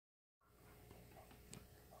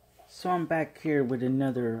So I'm back here with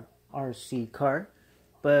another RC car,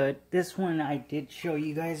 but this one I did show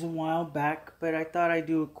you guys a while back, but I thought I'd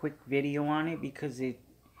do a quick video on it because it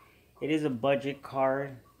is a budget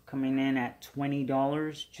car coming in at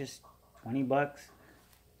 $20, just 20 bucks.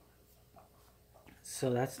 So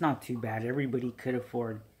that's not too bad. Everybody could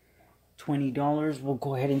afford $20. We'll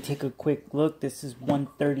go ahead and take a quick look. This is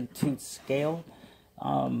 1/32 scale.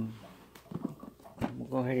 We'll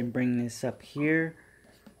go ahead and bring this up here.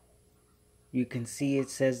 You can see it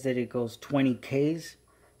says that it goes 20 Ks.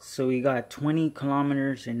 So we got 20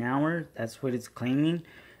 kilometers an hour. That's what it's claiming.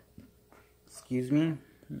 Excuse me.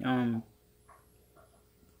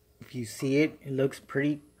 If you see it, it looks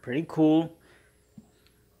pretty cool.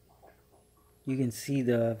 You can see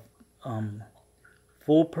the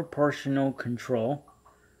full proportional control,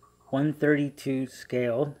 1/32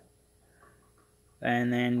 scale,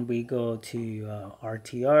 and then we go to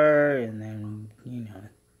RTR, and then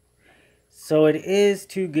so it is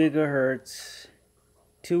 2 gigahertz,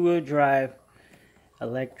 2-wheel drive,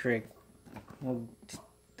 electric. Well,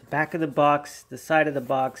 the back of the box, the side of the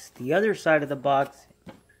box, the other side of the box,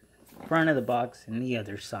 front of the box, and the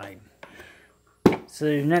other side. So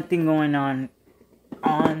there's nothing going on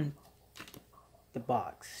the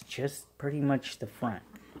box, just pretty much the front.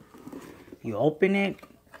 You open it.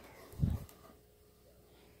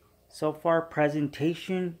 So far,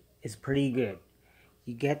 presentation is pretty good.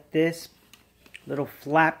 You get this little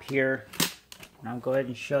flap here, and I'll go ahead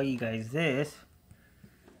and show you guys this.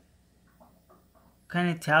 Kind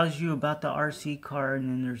of tells you about the RC car, and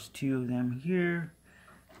then there's 2 of them here,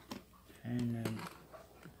 and then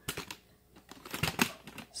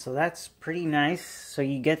so that's pretty nice. So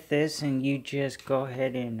you get this, and you just go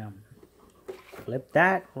ahead and flip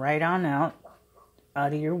that right on out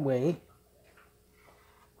of your way,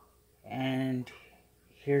 and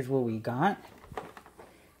here's what we got.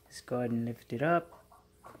 Let's go ahead and lift it up.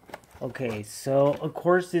 Okay, so of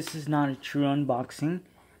course this is not a true unboxing.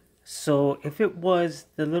 So if it was,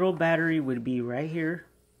 the little battery would be right here.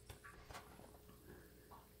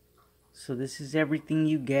 So this is everything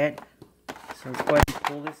you get. So let's go ahead and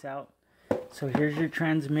pull this out. So here's your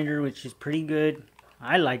transmitter, which is pretty good.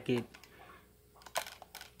 I like it.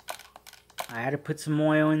 I had to put some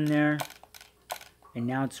oil in there, and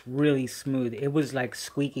now it's really smooth. It was like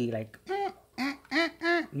squeaky, like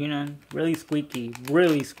really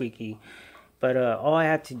squeaky. But all I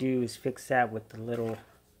had to do is fix that with the little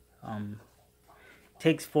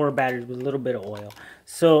takes 4 batteries with a little bit of oil.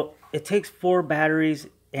 So it takes 4 batteries,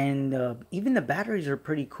 and even the batteries are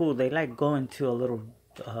pretty cool. They like go into a little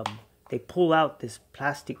they pull out this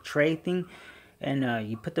plastic tray thing, and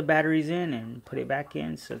you put the batteries in and put it back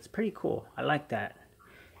in. So it's pretty cool. I like that.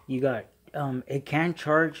 You got it can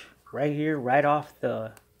charge right here, right off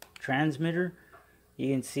the transmitter.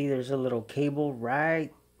 You can see there's a little cable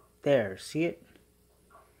right there. See it?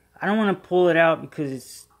 I don't want to pull it out because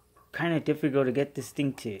it's kind of difficult to get this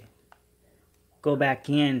thing to go back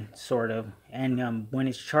in, sort of. And when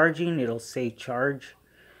it's charging, it'll say charge.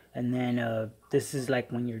 And then this is like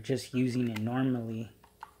when you're just using it normally.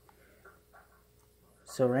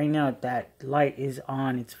 So right now that light is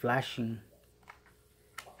on. It's flashing.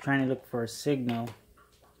 Trying to look for a signal.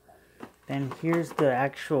 Then here's the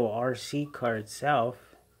actual RC car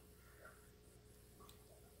itself.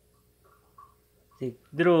 The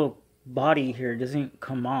little body here doesn't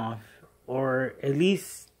come off, or at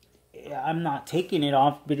least I'm not taking it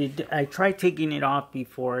off, but I tried taking it off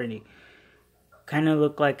before, and it kind of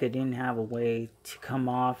looked like it didn't have a way to come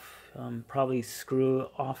off. Probably screw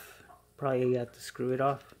it off. Probably have to screw it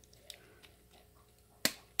off.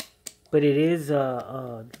 But it is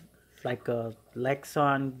like a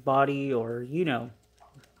Lexon body, or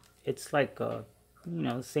it's like a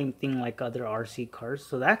same thing like other RC cars.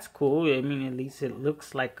 So that's cool. I mean, at least it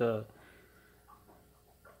looks like a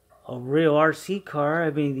real RC car. I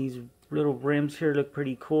mean, these little rims here look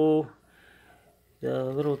pretty cool. The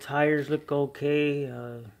little tires look okay.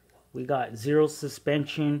 We got 0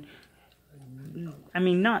 suspension. I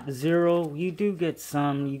mean, not 0. You do get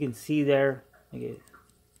some. You can see there.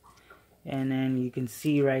 And then you can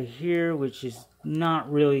see right here, which is not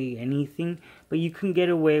really anything, but you can get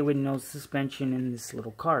away with no suspension in this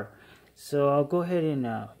little car. So I'll go ahead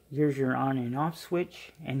and here's your on and off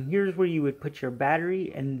switch, and here's where you would put your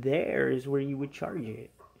battery, and there is where you would charge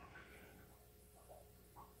it.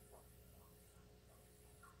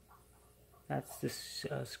 That's this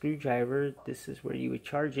screwdriver. This is where you would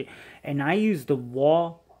charge it. And I use the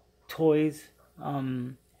Wall Toys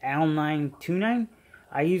L929.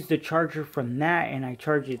 I use the charger from that, and I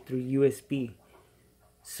charge it through USB.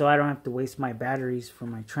 so I don't have to waste my batteries for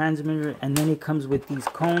my transmitter. And then it comes with these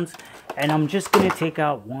cones, and I'm just gonna take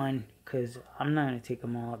out one because I'm not gonna take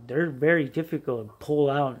them all out. They're very difficult to pull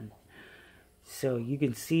out. So you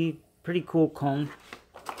can see, pretty cool cone.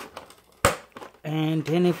 And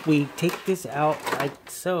then if we take this out like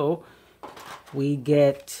so, we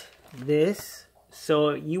get this.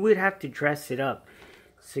 So you would have to dress it up.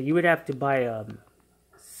 So you would have to buy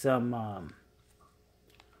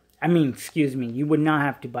excuse me, you would not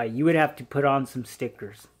have to buy, you would have to put on some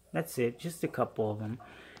stickers. That's it, just a couple of them.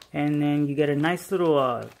 And then you get a nice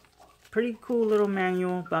little, pretty cool little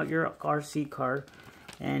manual about your RC car.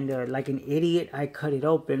 And like an idiot, I cut it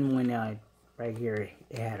open when right here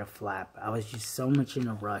it had a flap. I was just so much in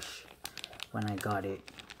a rush when I got it.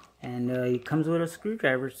 And it comes with a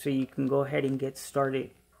screwdriver, so you can go ahead and get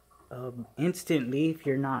started instantly if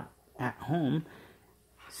you're not at home.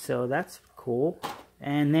 So that's cool.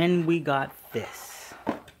 And then we got this.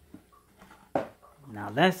 Now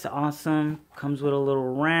that's awesome. Comes with a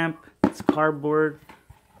little ramp. It's cardboard,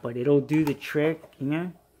 but it'll do the trick, you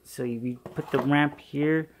know. So we put the ramp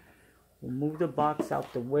here. We'll move the box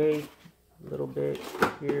out the way a little bit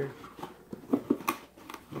here.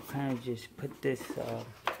 We'll kind of just put this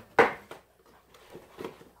right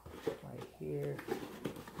here.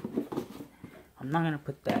 I'm not gonna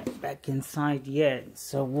put that back inside yet,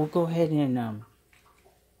 so we'll go ahead and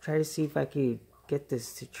try to see if I could get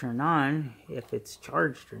this to turn on, if it's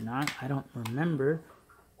charged or not. I don't remember.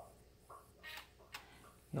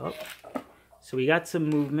 Yup. So we got some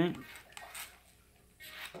movement.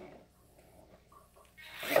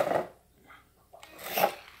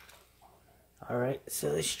 Alright, so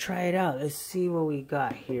let's try it out. Let's see what we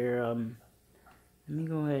got here. Let me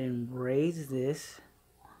go ahead and raise this.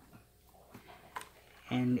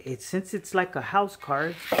 And since it's like a house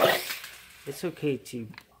car, it's okay to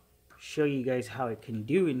show you guys how it can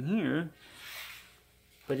do in here.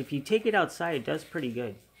 But if you take it outside, it does pretty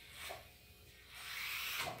good.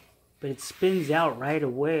 But it spins out right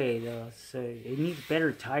away though, so it needs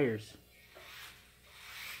better tires.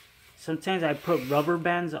 Sometimes I put rubber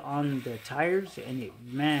bands on the tires and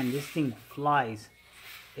man, this thing flies.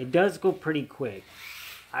 It does go pretty quick.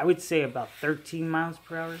 I would say about 13 miles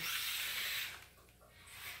per hour.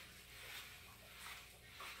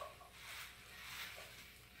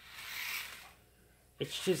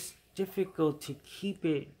 It's just difficult to keep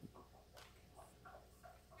it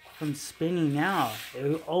from spinning out.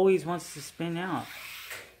 It always wants to spin out.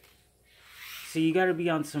 So you got to be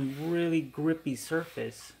on some really grippy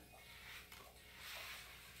surface.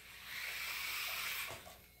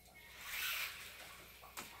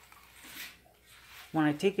 When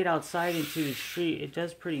I take it outside into the street, it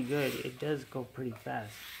does pretty good. It does go pretty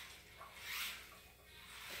fast.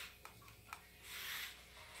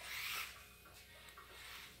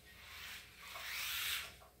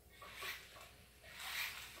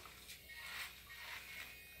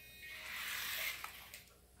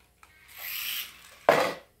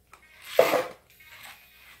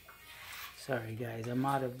 Sorry guys, I'm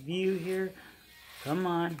out of view here. Come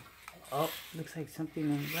on. Oh, looks like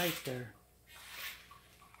something ain't right there.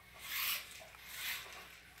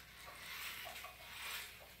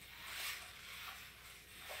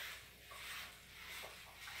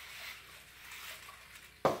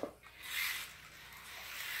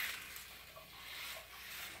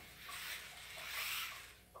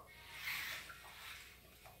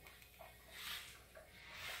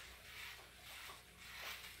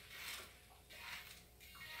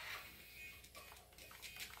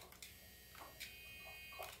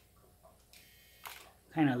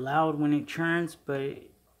 Kind of loud when it turns, but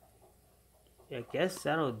I guess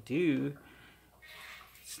that'll do.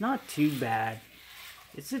 It's not too bad.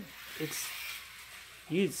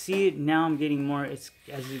 You see it now. I'm getting more. As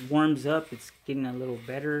it warms up, it's getting a little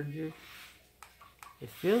better here. It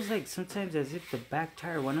feels like sometimes as if the back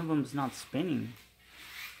tire, one of them's not spinning.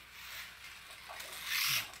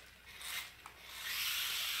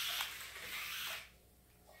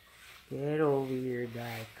 Get over here,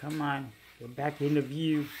 guy. Come on. Get back into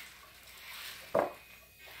view.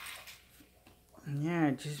 Yeah,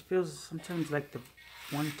 it just feels sometimes like the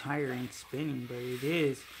one tire ain't spinning, but it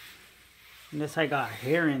is. Unless I got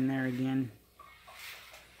hair in there again.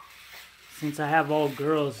 Since I have all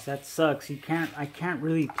girls, that sucks. I can't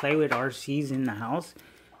really play with RCs in the house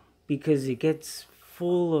because it gets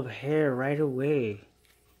full of hair right away.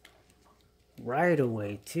 Right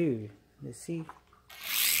away too. Let's see.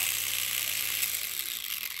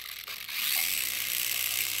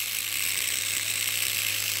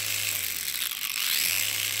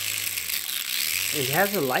 It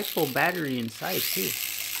has a LiPo battery inside too.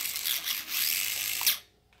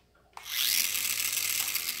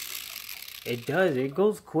 It does. It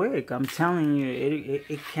goes quick. I'm telling you,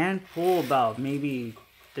 it can pull about maybe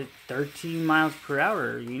 13 miles per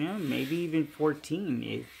hour, you know, maybe even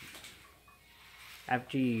 14.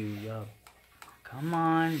 After you, come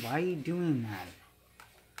on, why are you doing that?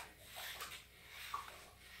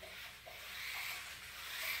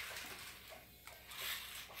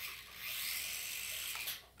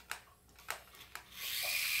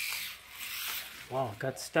 Wow,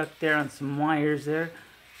 got stuck there on some wires there.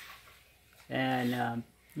 And,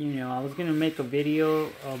 you know, I was going to make a video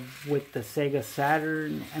with the Sega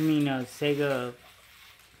Saturn, Sega,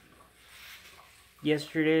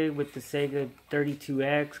 yesterday with the Sega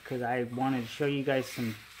 32X, because I wanted to show you guys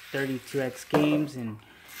some 32X games, and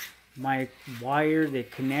my wire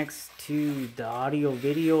that connects to the audio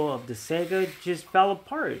video of the Sega just fell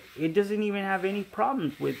apart. It doesn't even have any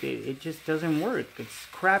problems with it. It just doesn't work. It's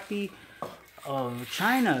crappy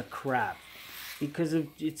China crap. Because of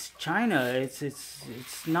it's China,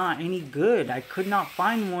 it's not any good. I could not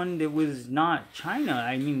find one that was not China.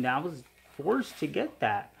 I mean, I was forced to get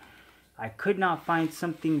that. I could not find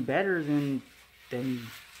something better than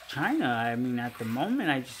China. I mean, at the moment,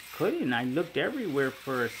 I just couldn't. I looked everywhere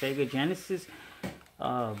for a Sega Genesis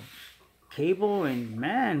cable, and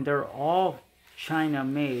man, they're all China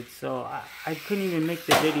made. So I couldn't even make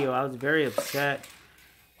the video. I was very upset.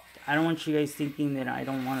 I don't want you guys thinking that I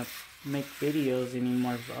don't want to make videos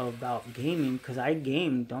anymore about gaming, because I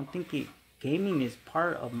game. Don't think gaming is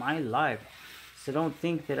part of my life, so don't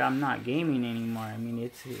think that I'm not gaming anymore. I mean,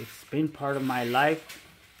 it's been part of my life,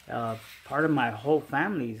 part of my whole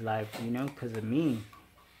family's life, you know, because of me.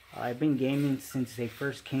 I've been gaming since they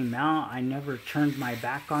first came out. I never turned my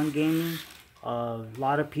back on gaming. A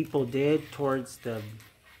lot of people did towards the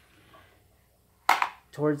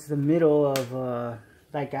middle of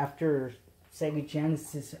like after Sega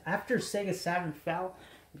Genesis, after Sega Saturn fell,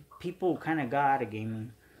 people kind of got out of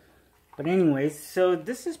gaming. But anyways, so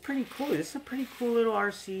this is pretty cool. This is a pretty cool little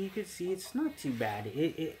RC. You can see it's not too bad.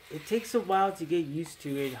 It takes a while to get used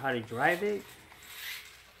to it, how to drive it.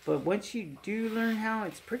 But once you do learn how,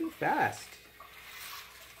 it's pretty fast.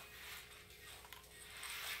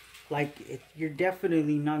 Like, you're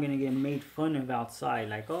definitely not going to get made fun of outside.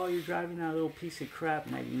 Like, oh, you're driving that little piece of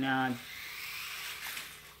crap. Like, nah.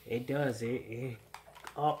 It does.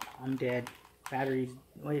 Oh, I'm dead. Batteries.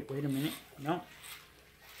 Wait a minute. No.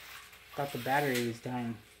 Thought the battery was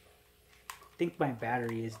dying. I think my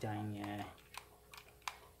battery is dying. Yeah.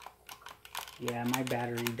 Yeah, my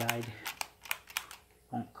battery died.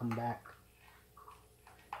 Won't come back.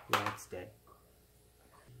 Yeah, it's dead.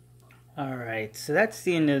 Alright, so that's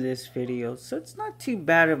the end of this video. So it's not too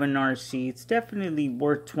bad of an RC. It's definitely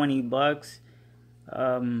worth 20 bucks.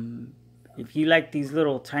 If you like these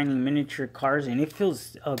little tiny miniature cars, and it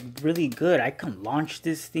feels really good. I can launch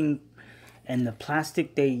this thing, and the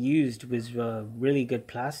plastic they used was really good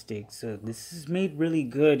plastic. So this is made really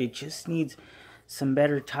good. It just needs some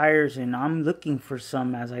better tires, and I'm looking for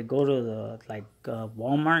some as I go to the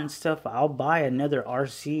Walmart and stuff. I'll buy another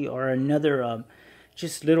RC or another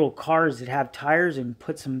just little cars that have tires and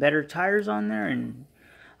put some better tires on there, and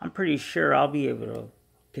I'm pretty sure I'll be able to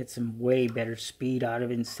get some way better speed out of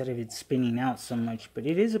it instead of it spinning out so much. But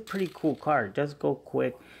it is a pretty cool car. It does go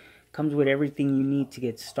quick. Comes with everything you need to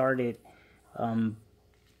get started.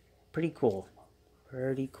 Pretty cool.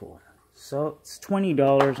 Pretty cool. So it's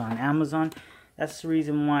 $20 on Amazon. That's the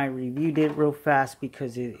reason why I reviewed it real fast,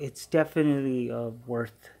 because it's definitely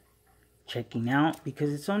worth checking out,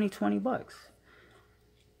 because it's only 20 bucks.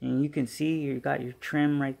 And you can see you got your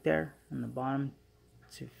trim right there on the bottom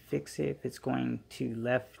to fix it if it's going too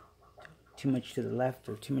much to the left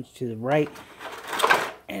or too much to the right.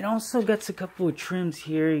 It also gets a couple of trims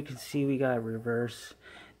here. You can see we got reverse.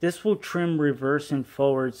 This will trim reverse and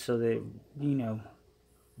forward so that, you know,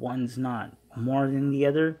 one's not more than the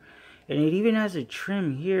other. And it even has a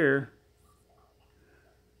trim here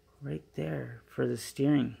right there for the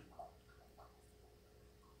steering.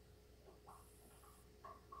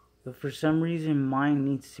 But for some reason mine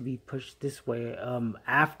needs to be pushed this way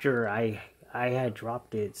after I had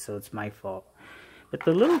dropped it, so it's my fault. But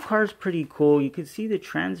the little car is pretty cool. You can see the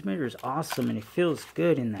transmitter is awesome, and it feels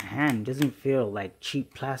good in the hand. It doesn't feel like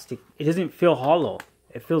cheap plastic. It doesn't feel hollow.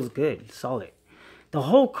 It feels good, solid. The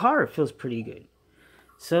whole car feels pretty good.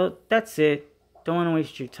 So that's it. Don't want to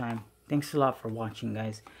waste your time. Thanks a lot for watching,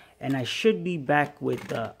 guys. And I should be back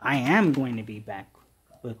with, I am going to be back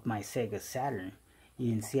with my Sega Saturn.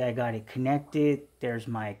 You can see I got it connected. There's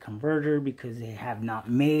my converter, because they have not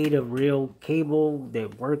made a real cable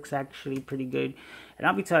that works actually pretty good. And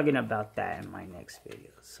I'll be talking about that in my next video.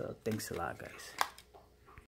 So thanks a lot, guys.